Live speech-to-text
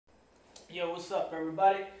Yo, what's up,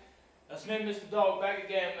 everybody? That's me, Mr. Dog, back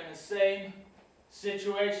again. I'm in the same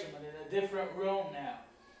situation, but in a different room now.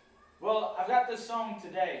 Well, I've got this song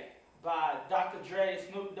today by Dr. Dre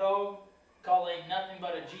and Snoop Dogg called Ain't Nothing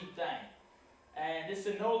But a G Thang. And it's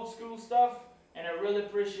an old school stuff, and I really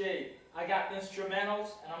appreciate it. I got the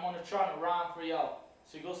instrumentals, and I'm going to try to rhyme for y'all.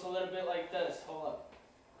 So it goes a little bit like this. Hold up.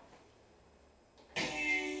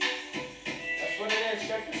 That's what it is.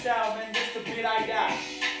 Check this out, man. This is the beat I got.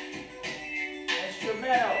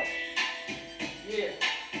 Instrumental. Yeah.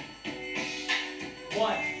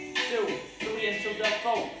 1, 2, 3 into the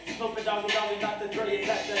 4. Snoop Doggy Dr. Dre is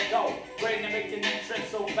at the door. Ready to make an entrance,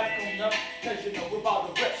 so back on up. Cause you know we're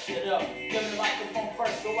about to rip shit up. Give me the microphone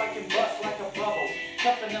first so I can bust like a bubble.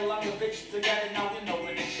 Cupping the longer bitches together, now we know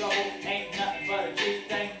we're in trouble. Ain't nothing but a G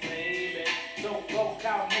thing, baby. So low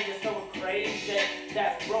cow niggas so crazy.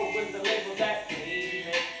 That bro was the label that made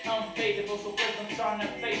me unfadable, so please I'm trying to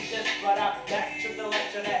fake this, but I back to the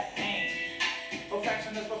lecture that pain.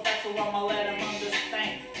 Perfection is perfect, so I'ma let him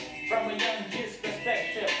understand from a young kid's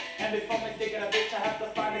perspective. And before me digging a bitch, I have to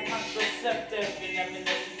find a contraceptive. You never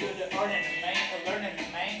listen to the earning the main, or learning the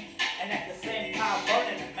main, and at the same time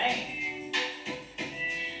burning the main.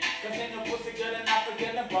 Cause ain't no pussy good enough for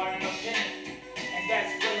getting a burning opinion. And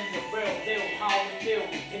that's really the real deal, how we feel.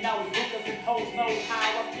 And now we hookers and hoes know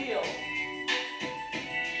how I feel.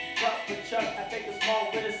 Truck for truck, I take a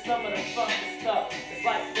small bit of some of the funky stuff. It's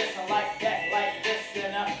like this and like that, like this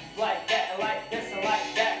and it's like that and like this and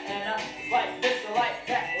like that and it's like this and like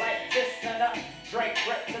that, like this and Drake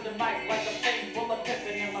right to the mic like a thing full of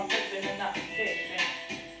pippin' and my pippin' and I'm pippin'.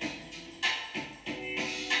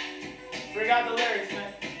 Forgot the lyrics,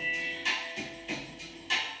 man.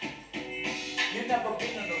 You never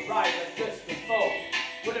been on a ride like this before.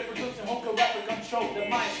 With a producer who can rapper control the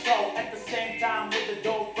maestro. At the same time with the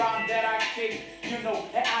dope rhyme that I kick. You know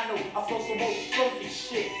and I know I flow some old funky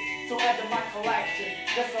shit. So add to my collection.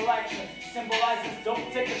 The selection symbolizes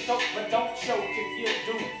don't take a toke but don't choke. If you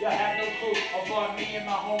do, you have no clue. Over me and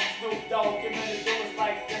my home Snoop Dogg. Give me the do it's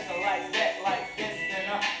like this and like that, like this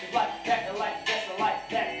and it's like that and like this and like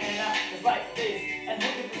that and it's like this. And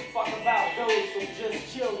who gives a fuck about those? So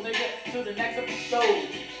just chill, nigga, to the next episode.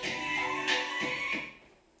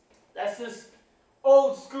 That's just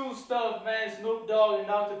old school stuff, man. Snoop Dogg and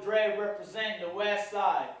Dr. Dre representing the West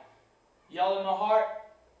Side. Y'all in my heart?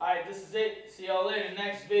 Alright, this is it. See y'all later.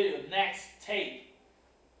 Next video, next tape.